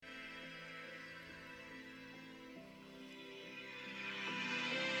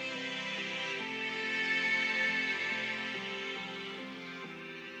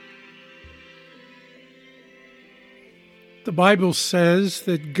The Bible says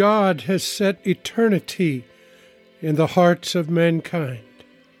that God has set eternity in the hearts of mankind.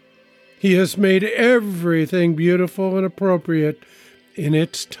 He has made everything beautiful and appropriate in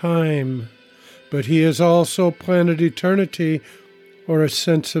its time, but He has also planted eternity, or a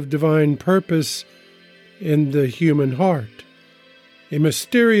sense of divine purpose, in the human heart, a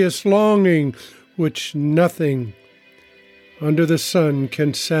mysterious longing which nothing under the sun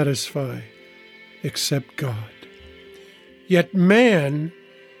can satisfy except God. Yet man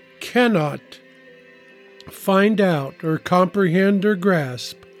cannot find out or comprehend or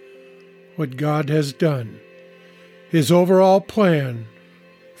grasp what God has done, His overall plan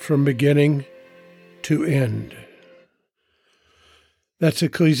from beginning to end. That's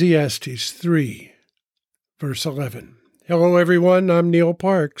Ecclesiastes 3, verse 11. Hello, everyone. I'm Neil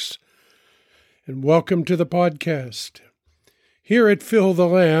Parks, and welcome to the podcast. Here at Fill the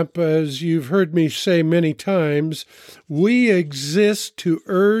Lamp, as you've heard me say many times, we exist to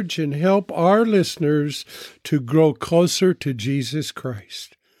urge and help our listeners to grow closer to Jesus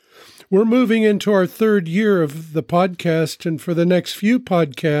Christ. We're moving into our third year of the podcast, and for the next few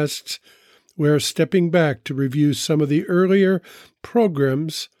podcasts, we're stepping back to review some of the earlier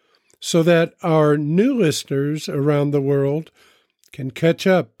programs so that our new listeners around the world can catch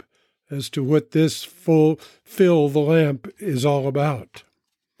up as to what this Fill the Lamp is all about.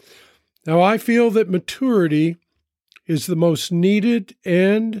 Now, I feel that maturity is the most needed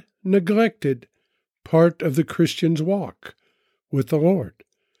and neglected part of the Christian's walk with the Lord.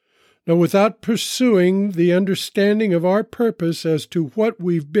 Now, without pursuing the understanding of our purpose as to what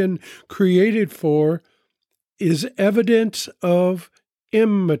we've been created for is evidence of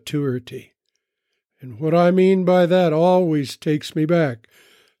immaturity. And what I mean by that always takes me back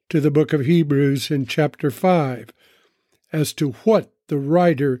to the book of Hebrews in chapter 5 as to what the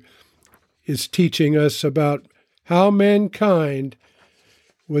writer is teaching us about how mankind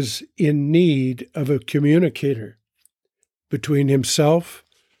was in need of a communicator between himself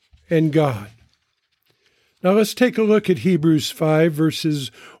and God. Now let's take a look at Hebrews 5,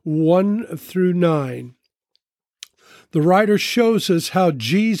 verses 1 through 9. The writer shows us how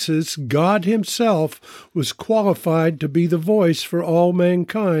Jesus, God Himself, was qualified to be the voice for all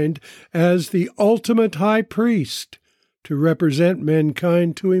mankind as the ultimate high priest to represent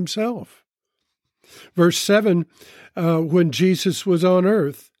mankind to Himself. Verse 7, when Jesus was on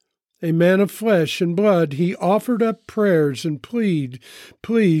earth, a man of flesh and blood, He offered up prayers and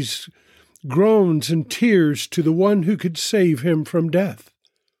pleas, groans and tears to the one who could save Him from death.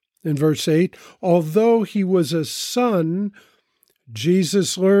 In verse 8, although He was a son,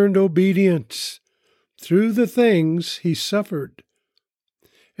 Jesus learned obedience through the things He suffered.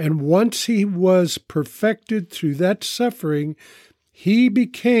 And once He was perfected through that suffering, He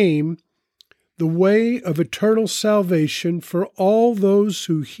became the way of eternal salvation for all those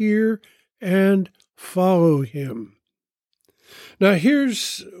who hear and follow Him. Now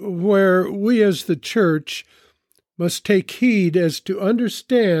here's where we as the church must take heed as to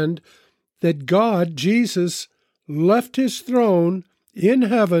understand that God, Jesus, left His throne in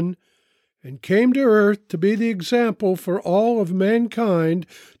heaven and came to earth to be the example for all of mankind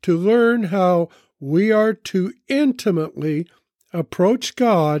to learn how we are to intimately approach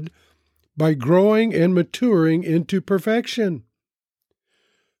God by growing and maturing into perfection.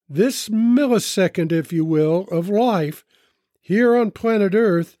 This millisecond, if you will, of life here on planet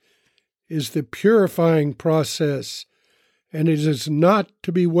Earth is the purifying process, and it is not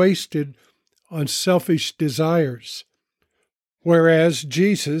to be wasted on selfish desires. Whereas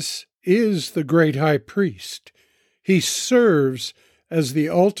Jesus is the great high priest, He serves as the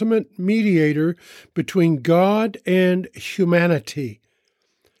ultimate mediator between God and humanity.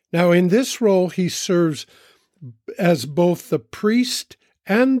 Now, in this role, He serves as both the priest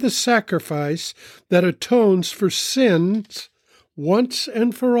and the sacrifice that atones for sins once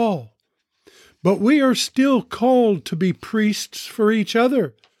and for all. But we are still called to be priests for each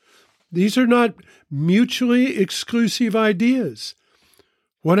other. These are not mutually exclusive ideas.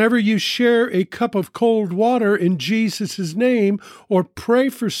 Whenever you share a cup of cold water in Jesus' name or pray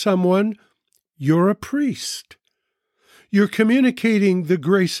for someone, you're a priest. You're communicating the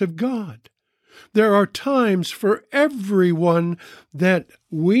grace of God. There are times for everyone that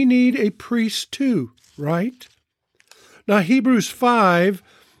we need a priest too, right? Now, Hebrews 5,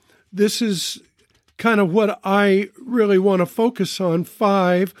 this is kind of what I really want to focus on,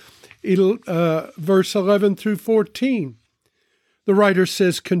 5, verse 11 through 14. The writer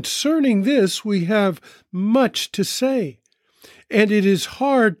says, concerning this we have much to say, and it is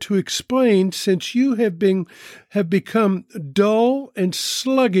hard to explain since you have become dull and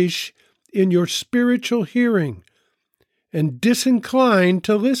sluggish in your spiritual hearing. and disinclined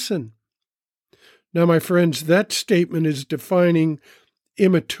to listen. Now, my friends, that statement is defining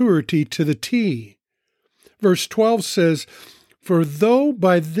immaturity to the T. Verse 12 says, "For though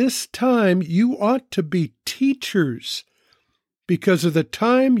by this time you ought to be teachers, because of the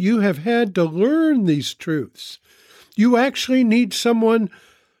time you have had to learn these truths, you actually need someone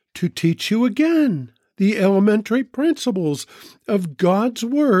to teach you again the elementary principles of God's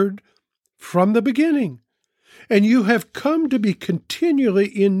Word from the beginning. And you have come to be continually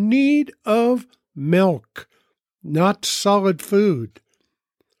in need of milk, not solid food."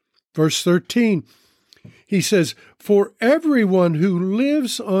 Verse 13, he says, "For everyone who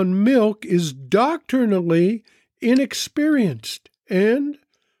lives on milk is doctrinally inexperienced and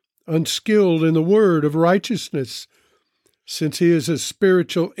unskilled in the word of righteousness, since he is a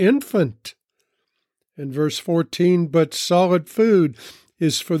spiritual infant." And verse 14, "But solid food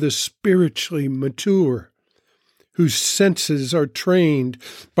is for the spiritually mature, whose senses are trained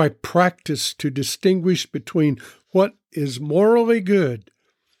by practice to distinguish between what is morally good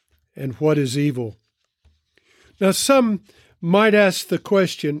and what is evil." Now, some might ask the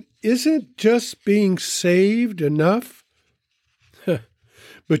question, isn't just being saved enough?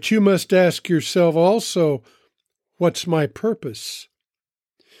 But you must ask yourself also, what's my purpose?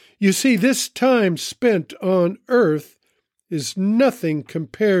 You see, this time spent on earth is nothing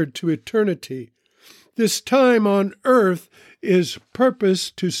compared to eternity. This time on earth is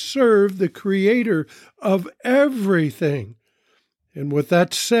purposed to serve the Creator of everything. And with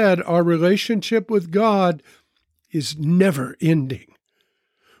that said, our relationship with God is never ending.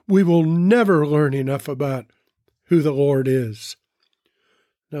 We will never learn enough about who the Lord is.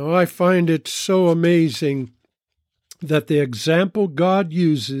 Now, I find it so amazing that the example God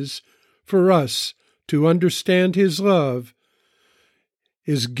uses for us to understand His love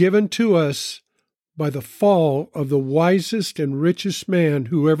is given to us by the fall of the wisest and richest man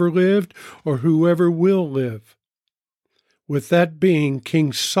who ever lived or who ever will live, with that being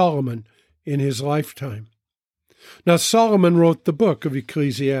King Solomon in his lifetime. Now, Solomon wrote the book of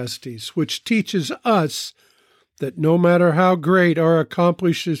Ecclesiastes, which teaches us that no matter how great our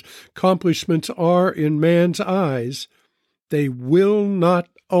accomplishments are in man's eyes, they will not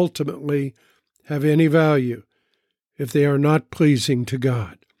ultimately have any value if they are not pleasing to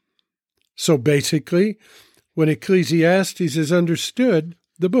God. So basically, when Ecclesiastes is understood,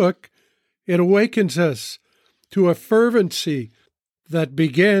 the book, it awakens us to a fervency that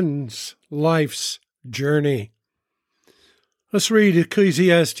begins life's journey. Let's read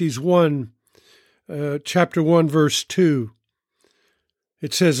Ecclesiastes 1, chapter 1, verse 2.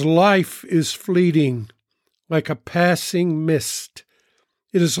 It says, "Life is fleeting, like a passing mist.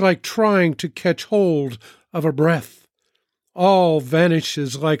 It is like trying to catch hold of a breath. All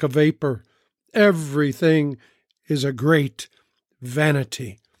vanishes like a vapor. Everything is a great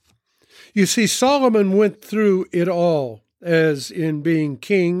vanity." You see, Solomon went through it all, as in being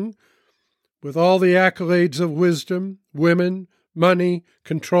king, with all the accolades of wisdom, women, money,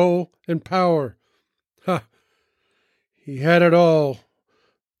 control, and power. He had it all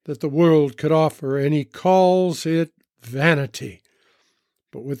that the world could offer, and he calls it vanity.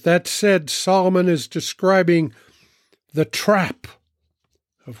 But with that said, Solomon is describing the trap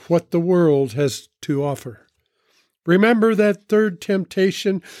of what the world has to offer. Remember that third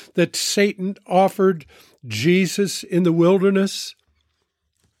temptation that Satan offered Jesus in the wilderness?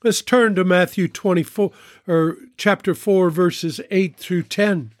 Let's turn to Matthew 24, or chapter 4, verses 8 through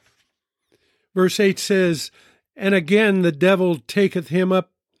 10. Verse 8 says, "And again the devil taketh him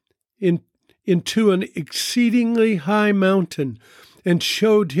up into an exceedingly high mountain, and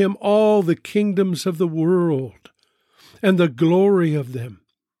showed him all the kingdoms of the world, and the glory of them,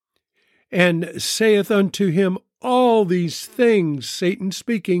 and saith unto him, All these things," Satan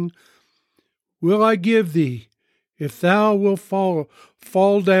speaking, "will I give thee, if thou wilt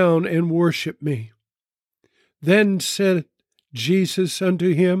fall down and worship me. Then said Jesus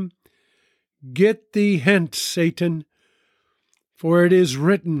unto him, Get thee hence, Satan, for it is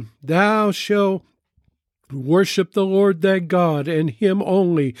written, Thou shalt worship the Lord thy God, and him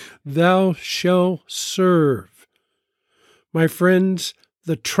only thou shalt serve." My friends,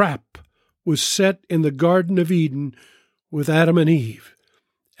 the trap was set in the Garden of Eden with Adam and Eve.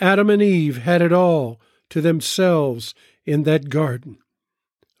 Adam and Eve had it all to themselves in that garden.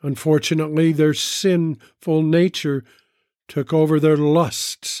 Unfortunately, their sinful nature took over their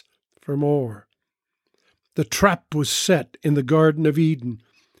lusts for more. The trap was set in the Garden of Eden,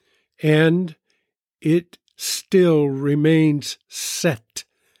 and it still remains set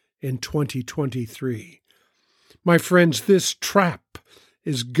in 2023. My friends, this trap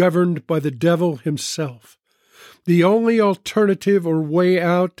is governed by the devil himself. The only alternative or way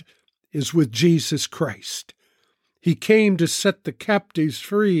out is with Jesus Christ. He came to set the captives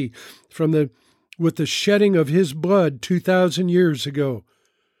free with the shedding of his blood 2,000 years ago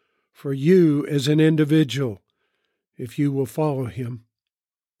for you as an individual, if you will follow him.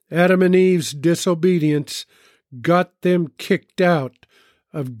 Adam and Eve's disobedience got them kicked out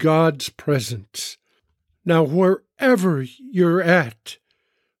of God's presence. Now, wherever you're at,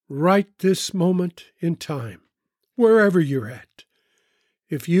 right this moment in time, wherever you're at,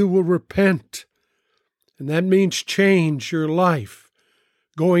 if you will repent, and that means change your life,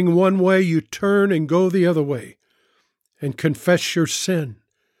 going one way, you turn and go the other way, and confess your sin,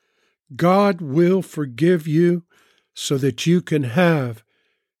 God will forgive you so that you can have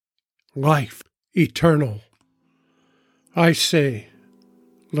life eternal. I say,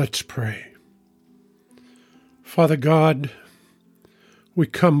 let's pray. Father God, we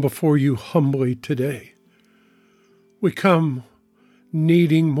come before you humbly today. We come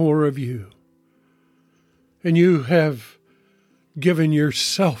needing more of you. And you have given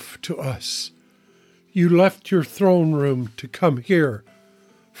yourself to us. You left your throne room to come here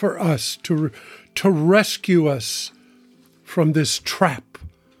for us, to rescue us from this trap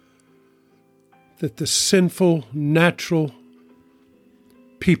that the sinful, natural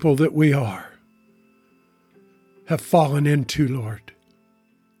people that we are have fallen into, Lord.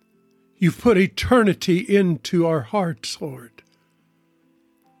 You've put eternity into our hearts, Lord.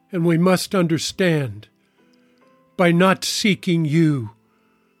 And we must understand, by not seeking you,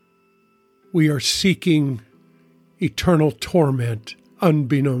 we are seeking eternal torment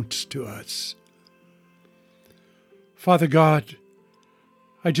unbeknownst to us. Father God,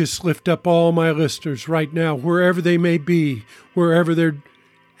 I just lift up all my listeners right now, wherever they may be, wherever they're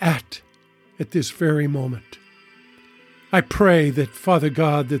at this very moment. I pray that, Father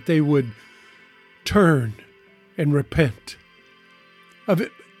God, that they would turn and repent of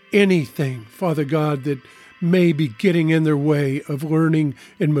anything, Father God, that may be getting in their way of learning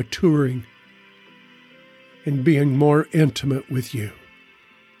and maturing and being more intimate with you.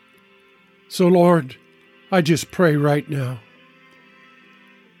 So, Lord, I just pray right now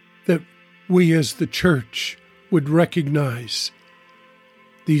that we as the church would recognize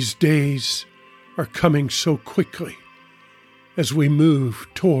these days are coming so quickly as we move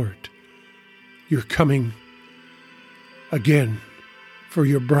toward your coming again for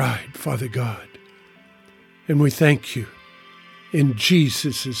your bride, Father God. And we thank you in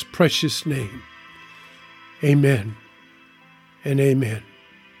Jesus' precious name. Amen and amen.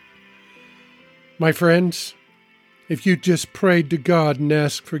 My friends, if you just prayed to God and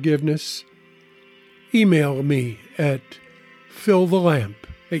asked forgiveness, email me at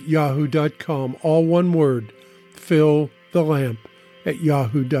fillthelamp@yahoo.com. All one word,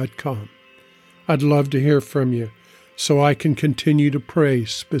 fillthelamp@yahoo.com. I'd love to hear from you so I can continue to pray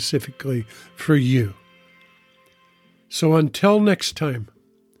specifically for you. So until next time,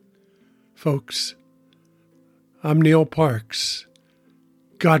 folks, I'm Neil Parks.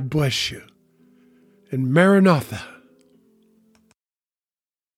 God bless you. And Maranatha.